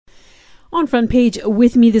On front page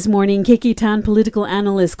with me this morning, KK Tan, political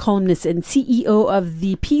analyst, columnist, and CEO of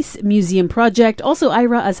the Peace Museum Project. Also,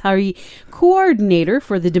 Ira Azhari, coordinator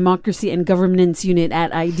for the Democracy and Governance Unit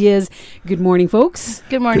at Ideas. Good morning, folks.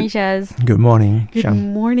 Good morning, Shaz. Good morning, Good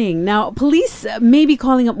morning. Now, police may be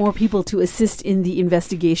calling up more people to assist in the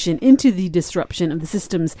investigation into the disruption of the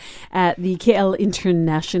systems at the KL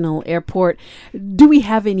International Airport. Do we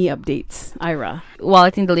have any updates, Ira? Well,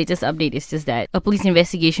 I think the latest update is just that a police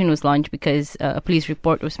investigation was launched because a police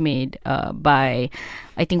report was made by,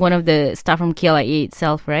 I think, one of the staff from KLIA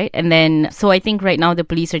itself, right? And then, so I think right now the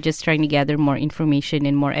police are just trying to gather more information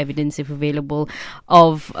and more evidence, if available,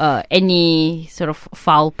 of any sort of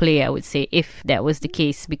foul play, I would say, if that was the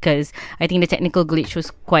case, because I think the technical glitch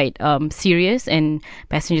was quite serious and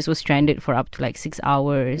passengers were stranded for up to like 6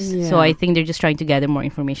 hours. Yeah. So I think they're just trying to gather more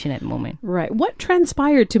information at the moment. Right. What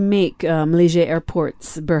transpired to make Malaysia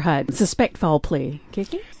Airports, Berhad, suspect foul play?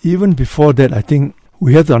 KK? Even before that, I think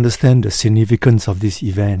we have to understand the significance of this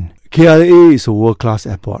event. KLIA is a world-class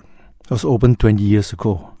airport. It was opened 20 years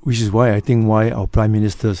ago, which is why our Prime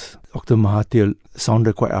Minister, Dr. Mahathir,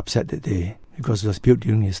 sounded quite upset that day, because it was built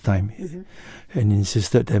during his time, and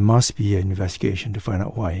insisted there must be an investigation to find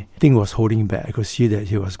out why. I think he was holding back. I could see that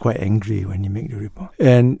he was quite angry when he made the report.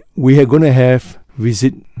 And we are going to have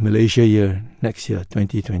visit Malaysia year next year,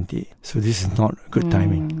 2020. So this is not good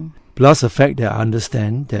timing. Plus the fact that I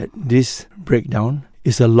understand that this breakdown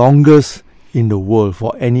is the longest in the world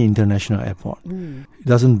for any international airport. It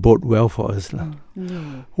doesn't bode well for us.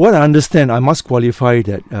 What I understand, I must qualify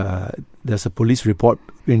that there's a police report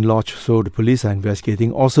being lodged, so the police are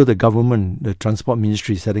investigating. Also the government, the Transport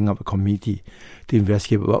Ministry, is setting up a committee to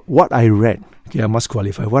investigate. But what I read, I must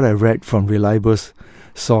qualify, what I read from reliable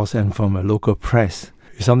source and from a local press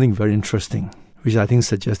is something very interesting, which I think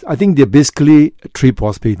suggests, I think there are basically three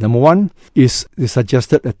possibilities. Number one is they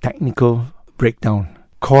suggested a technical breakdown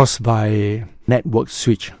caused by network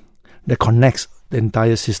switch that connects the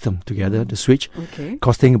entire system together, the switch,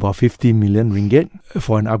 costing about 50 million ringgit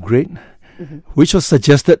for an upgrade, which was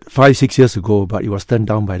suggested 5-6 years ago, but it was turned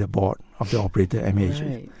down by the board of the operator, MAH.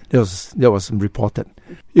 Right. That was reported.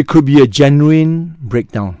 It could be a genuine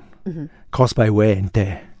breakdown caused by wear and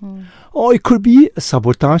tear. Or it could be a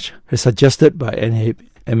sabotage as suggested by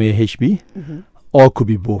MAHB, or it could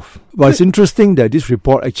be both. But it's interesting that this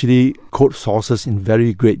report actually quotes sources in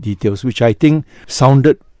very great details, which I think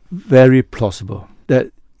sounded very plausible,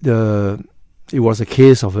 that it was a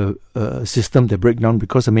case of a system that broke down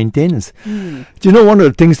because of maintenance. Do you know, one of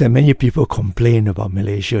the things that many people complain about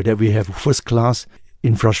Malaysia, that we have first-class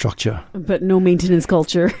infrastructure, but no maintenance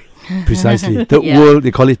culture. Precisely. Third world,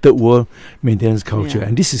 they call it third world maintenance culture.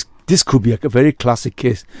 And this could be a very classic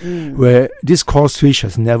case where this core switch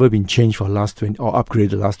has never been changed for last 20 or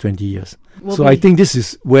upgraded the last 20 years. So I think this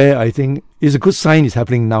is where I think it's a good sign is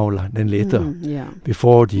happening now than later.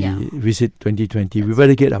 Before the visit 2020. We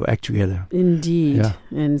better get our act together. Indeed.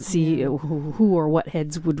 And see who or what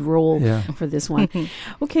heads would roll for this one.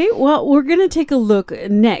 Okay, well, we're going to take a look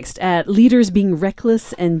next at leaders being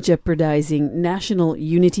reckless and jeopardizing national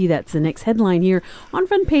unity. That's the next headline here on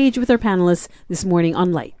front page with our panelists this morning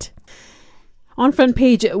on Light. On front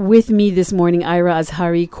page with me this morning, Ira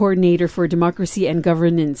Azhari, coordinator for Democracy and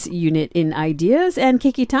Governance Unit in Ideas, and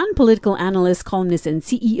KK Tan, political analyst, columnist, and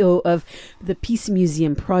CEO of the Peace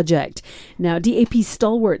Museum Project. Now, DAP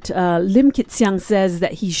stalwart Lim Kit Siang says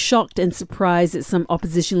that he's shocked and surprised that some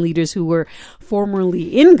opposition leaders who were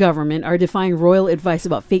formerly in government are defying royal advice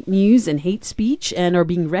about fake news and hate speech and are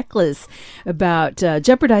being reckless about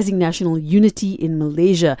jeopardizing national unity in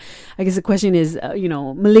Malaysia. I guess the question is,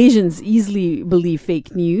 Malaysians easily believe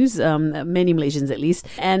fake news, many Malaysians at least,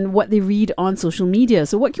 and what they read on social media.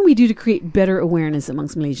 So what can we do to create better awareness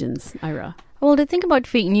amongst Malaysians, Ira? Well, the thing about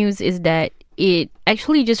fake news is that it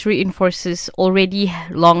actually just reinforces already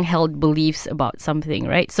long-held beliefs about something,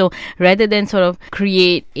 right? So rather than sort of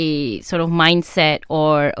create a sort of mindset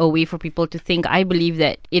or a way for people to think, I believe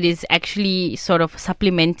that it is actually sort of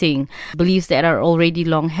supplementing beliefs that are already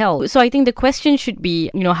long-held. So I think the question should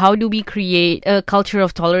be, how do we create a culture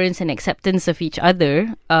of tolerance and acceptance of each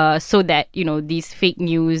other so that, these fake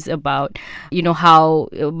news about, how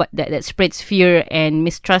that spreads fear and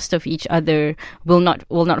mistrust of each other will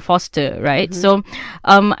not foster, right? So,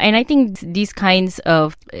 and I think these kinds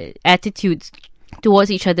of attitudes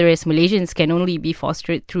towards each other as Malaysians can only be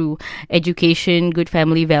fostered through education, good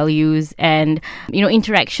family values, and,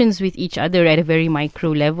 interactions with each other at a very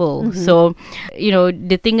micro level. So,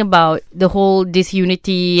 the thing about the whole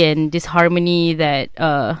disunity and disharmony that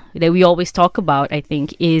we always talk about, I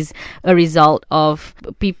think, is a result of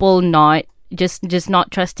people not just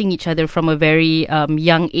not trusting each other from a very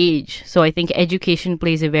young age. So I think education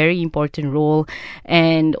plays a very important role,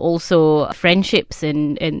 and also friendships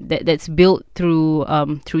and that's built through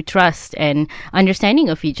trust and understanding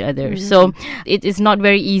of each other. So it is not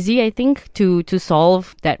very easy, I think, to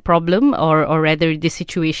solve that problem, or rather the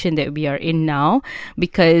situation that we are in now,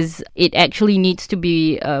 because it actually needs to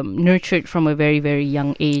be nurtured from a very, very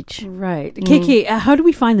young age. Right. KK, how do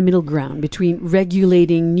we find the middle ground between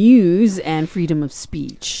regulating news and freedom of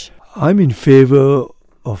speech? I'm in favor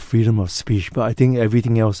of freedom of speech, but I think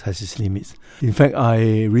everything else has its limits. In fact,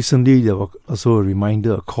 recently there was also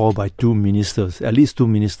a call by at least two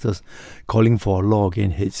ministers, calling for a law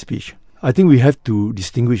against hate speech. I think we have to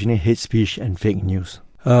distinguish hate speech and fake news.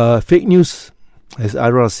 Fake news, as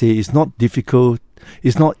Ira said, is not difficult.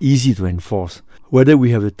 It's not easy to enforce. Whether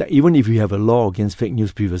we have even if we have a law against fake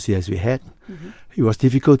news previously, as we had, it was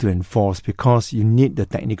difficult to enforce because you need the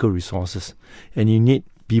technical resources and you need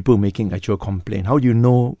people making actual complaint. How do you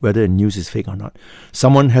know whether a news is fake or not?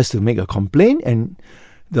 Someone has to make a complaint, and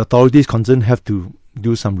the authorities concerned have to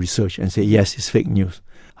do some research and say, yes, it's fake news.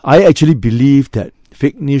 I actually believe that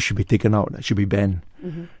fake news should be taken out, should be banned.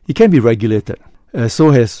 It can be regulated.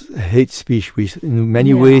 So has hate speech, which in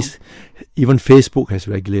many ways, even Facebook has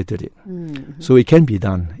regulated it. So it can be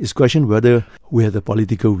done. It's a question whether we have the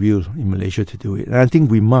political will in Malaysia to do it. And I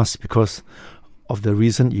think we must, because of the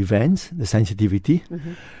recent events, the sensitivity.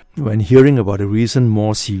 When hearing about the recent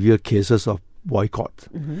more severe cases of boycott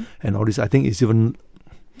and all this, I think it's even...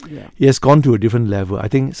 it has gone to a different level. I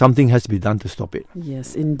think something has to be done to stop it.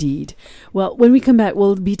 Yes, indeed. Well, when we come back,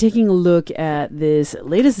 we'll be taking a look at this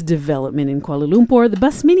latest development in Kuala Lumpur. The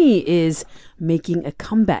Bus Mini is making a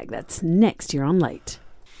comeback. That's next here on Light.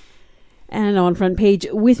 And on Front Page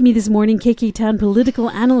with me this morning, KK Tan, political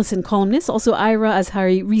analyst and columnist, also Ira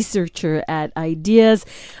Azhari, researcher at Ideas.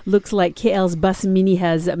 Looks like KL's Bus Mini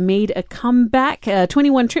has made a comeback.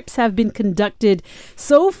 21 trips have been conducted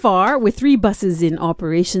so far, with 3 buses in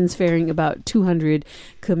operations, ferrying about 200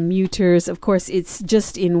 commuters. Of course, it's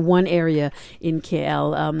just in one area in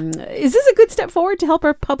KL. Is this a good step forward to help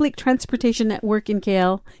our public transportation network in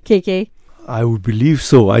KL, KK? I would believe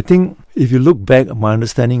so. I think if you look back, my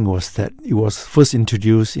understanding was that it was first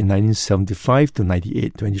introduced in 1975 to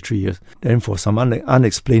 98, 23 years. Then for some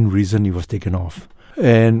unexplained reason, it was taken off.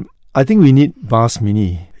 And I think we need Bus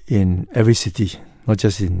Mini in every city, not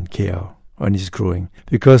just in KL, when it's growing.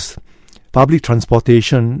 Because public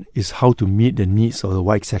transportation is how to meet the needs of the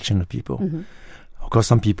wide section of people. Of course,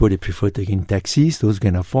 some people, they prefer taking taxis, those who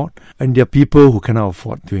can afford. And there are people who cannot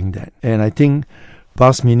afford doing that. And I think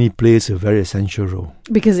Bus Mini plays a very essential role.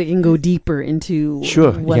 Because it can go deeper into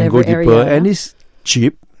whatever area. It can go deeper, and it's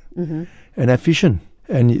cheap and efficient.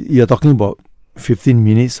 And you're talking about 15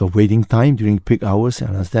 minutes of waiting time during peak hours, I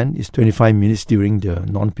understand. It's 25 minutes during the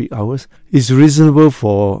non-peak hours. It's reasonable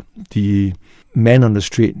for the man on the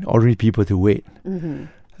street, ordinary people, to wait.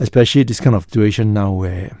 Especially this kind of situation now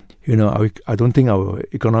where, I don't think our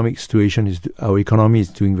economy is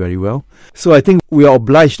doing very well. So I think we are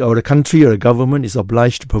obliged, or the country or the government is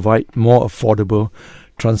obliged to provide more affordable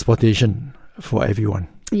transportation for everyone.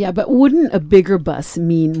 Yeah, but wouldn't a bigger bus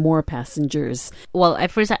mean more passengers? Well, the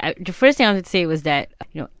first thing I would say was that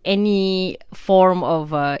any form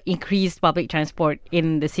of increased public transport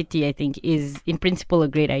in the city, I think, is in principle a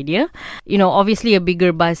great idea. Obviously a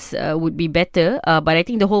bigger bus would be better, but I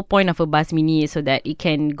think the whole point of a Bus Mini is so that it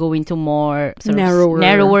can go into more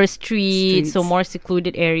narrower streets, so more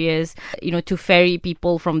secluded areas, to ferry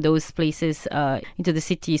people from those places into the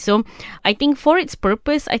city. So I think for its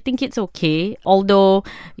purpose, I think it's okay. Although,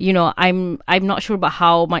 I'm not sure about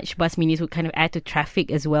how much Bus Minis would kind of add to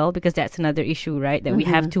traffic as well, because that's another issue, right? That we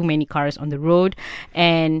have too many cars on the road,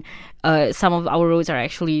 and some of our roads are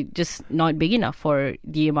actually just not big enough for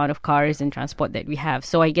the amount of cars and transport that we have.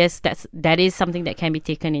 So I guess that is something that can be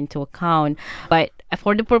taken into account. But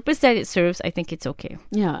for the purpose that it serves, I think it's okay.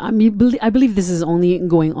 Yeah, I believe this is only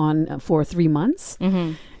going on for 3 months.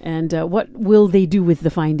 And what will they do with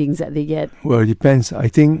the findings that they get? Well, it depends. I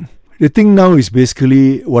think the thing now is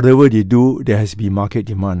basically whatever they do, there has to be market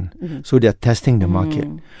demand. So they're testing the market.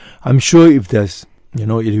 I'm sure if there's, if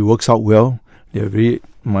it works out well,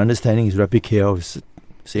 my understanding is Rapid KL is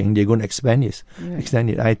saying they're going to extend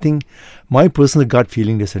it. I think my personal gut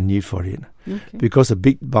feeling, there's a need for it. Because the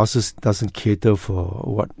big buses doesn't cater for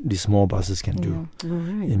what the small buses can do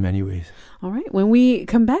in many ways. All right. When we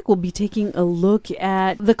come back, we'll be taking a look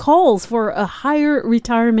at the calls for a higher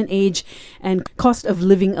retirement age and cost of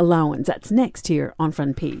living allowance. That's next here on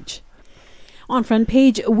Front Page. On front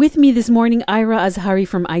page with me this morning, Ira Azhari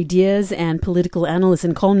from Ideas and political analyst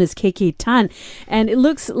and columnist KK Tan. And it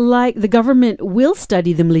looks like the government will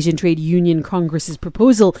study the Malaysian Trade Union Congress's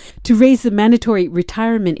proposal to raise the mandatory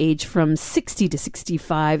retirement age from 60 to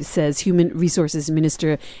 65, says Human Resources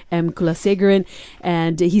Minister M. Kulasegaran.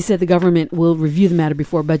 And he said the government will review the matter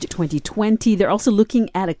before Budget 2020. They're also looking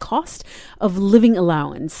at a cost of living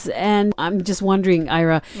allowance. And I'm just wondering,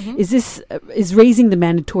 Ira, is raising the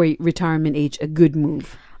mandatory retirement age a good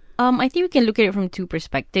move? I think we can look at it from two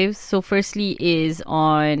perspectives. So firstly is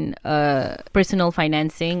on personal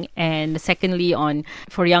financing, and secondly on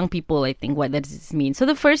for young people, I think, what does this mean? So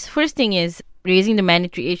the first thing is raising the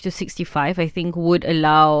mandatory age to 65, I think, would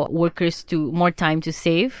allow workers to more time to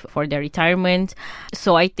save for their retirement.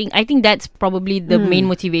 So I think that's probably the main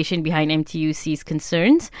motivation behind MTUC's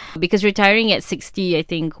concerns, because retiring at 60, I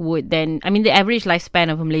think, would then, I mean, the average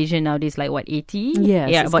lifespan of a Malaysian nowadays is like what, 80?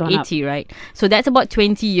 Yes, yeah, about 80, right? So that's about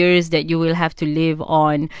 20 years that you will have to live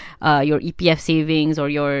on your EPF savings or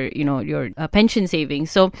your pension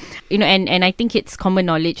savings. So, and I think it's common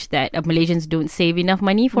knowledge that Malaysians don't save enough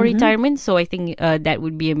money for retirement. So I think that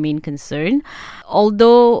would be a main concern.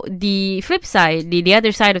 Although the flip side, the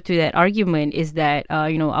other side to that argument is that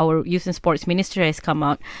our Youth and Sports Minister has come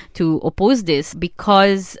out to oppose this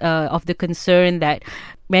because of the concern that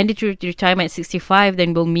mandatory retirement at 65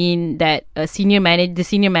 then will mean that the senior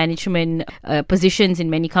management positions in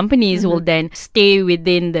many companies will then stay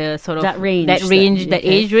within the sort of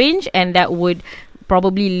age range, and that would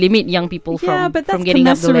probably limit young people from getting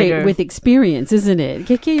up the ladder. With experience, isn't it?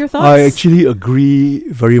 KK, your thoughts? I actually agree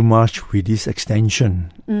very much with this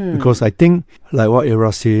extension because I think, like what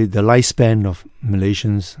Ira said, the lifespan of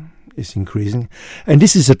Malaysians is increasing, and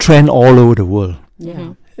this is a trend all over the world.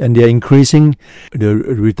 Yeah. And they are increasing the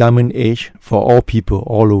retirement age for all people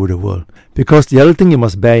all over the world. Because the other thing you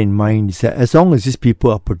must bear in mind is that as long as these people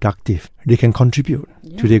are productive, they can contribute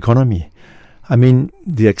to the economy. I mean,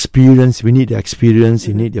 the experience, we need the experience,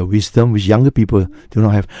 you need their wisdom, which younger people do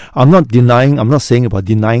not have. I'm not saying about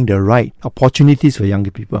denying the right opportunities for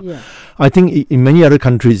younger people. Yeah. I think in many other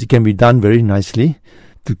countries, it can be done very nicely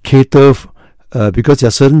to cater, because there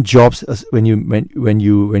are certain jobs, when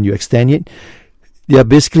you extend it, they are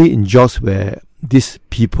basically in jobs where these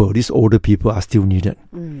older people are still needed.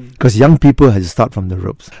 Because young people have to start from the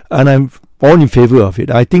ropes. And I'm all in favor of it.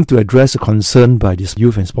 I think to address a concern by this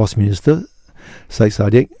Youth and Sports Minister, Syed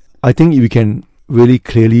Saddiq, I think we can really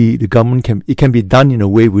clearly, the government it can be done in a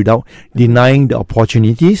way without denying the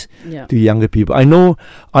opportunities to younger people. I know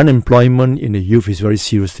unemployment in the youth is very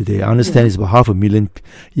serious today. I understand it's about 500,000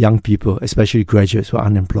 young people, especially graduates, who are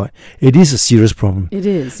unemployed. It is a serious problem. It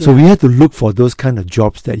is. So we have to look for those kind of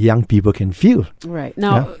jobs that young people can fill. Right.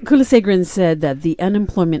 Now, Kulasegaran said that the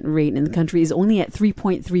unemployment rate in the country is only at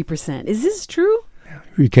 3.3%. Is this true?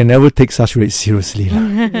 We can never take such rates seriously.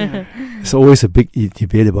 It's always a big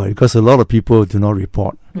debate about it because a lot of people do not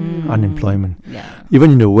report unemployment. Yeah.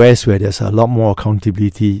 Even in the West, where there's a lot more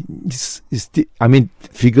accountability,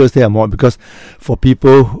 figures there are more, because for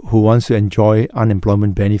people who want to enjoy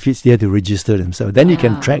unemployment benefits, they have to register themselves. Then you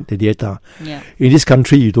can track the data. Yeah. In this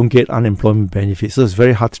country, you don't get unemployment benefits, so it's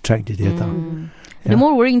very hard to track the data. The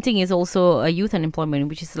more worrying thing is also youth unemployment,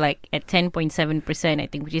 which is like at 10.7%, I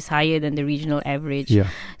think, which is higher than the regional average. Yeah.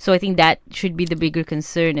 So I think that should be the bigger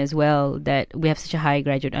concern as well, that we have such a high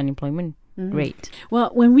graduate unemployment rate.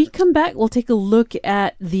 Well, when we come back, we'll take a look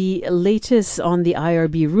at the latest on the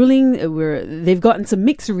IRB ruling, where they've gotten some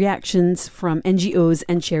mixed reactions from NGOs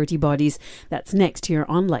and charity bodies. That's next here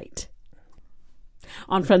on Light.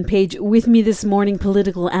 On front page with me this morning,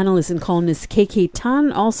 political analyst and columnist KK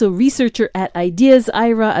Tan, also researcher at Ideas,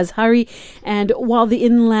 Ira Azhari. And while the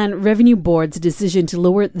Inland Revenue Board's decision to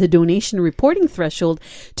lower the donation reporting threshold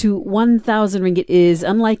to 1,000 ringgit is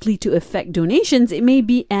unlikely to affect donations, it may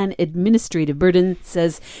be an administrative burden,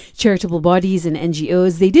 says charitable bodies and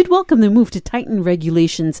NGOs. They did welcome the move to tighten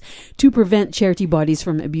regulations to prevent charity bodies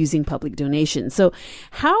from abusing public donations. So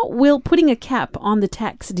how will putting a cap on the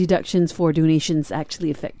tax deductions for donations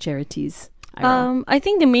actually affect charities? I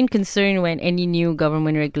think the main concern when any new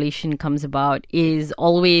government regulation comes about is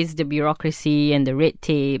always the bureaucracy and the red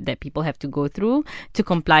tape that people have to go through to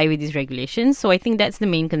comply with these regulations. So I think that's the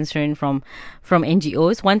main concern from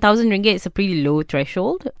NGOs. 1,000 ringgit is a pretty low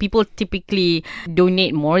threshold. People typically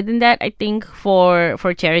donate more than that, I think, for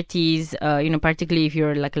charities, particularly if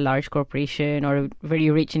you're like a large corporation or a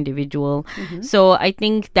very rich individual. So I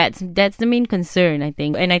think that's the main concern, I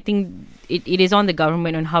think. And I think it is on the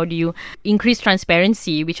government on how do you increase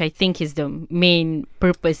transparency, which I think is the main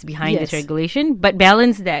purpose behind this regulation, but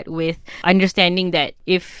balance that with understanding that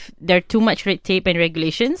if there are too much red tape and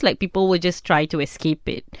regulations, like people will just try to escape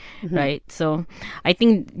it, right? So I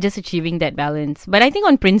think just achieving that balance. But I think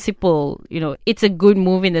on principle, it's a good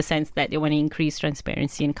move in the sense that they want to increase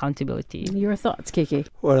transparency and accountability. Your thoughts, KK?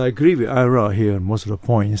 Well, I agree with Ira here on most of the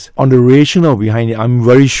points. On the rationale behind it, I'm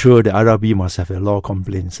very sure the IRB must have a lot of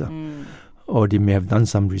complaints. Or they may have done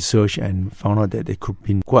some research and found out that there could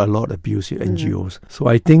be quite a lot of abuse with NGOs. So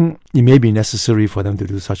I think it may be necessary for them to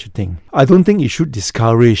do such a thing. I don't think it should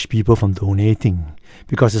discourage people from donating,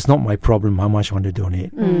 because it's not my problem how much I want to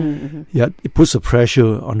donate. Yet it puts a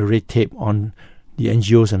pressure on the red tape on the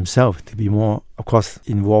NGOs themselves to be more, of course,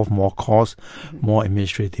 involve more cost, more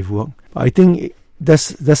administrative work. But I think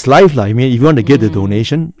that's life. I mean, if you want to get the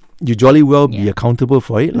donation, you jolly well be accountable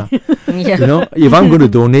for it. If I'm going to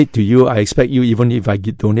donate to you, I expect you, even if I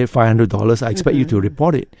donate $500, I expect you to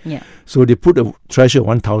report it. So they put a threshold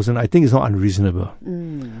of $1,000. I think it's not unreasonable.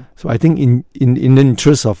 So I think in the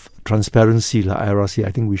interest of transparency, like IRC,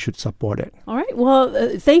 I think we should support it. All right.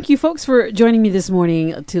 Well, thank you, folks, for joining me this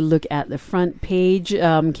morning to look at the front page.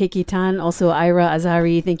 KK Tan, also Ira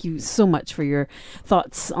Azari, thank you so much for your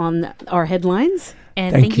thoughts on our headlines.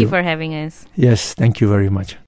 And thank you for having us. Yes, thank you very much.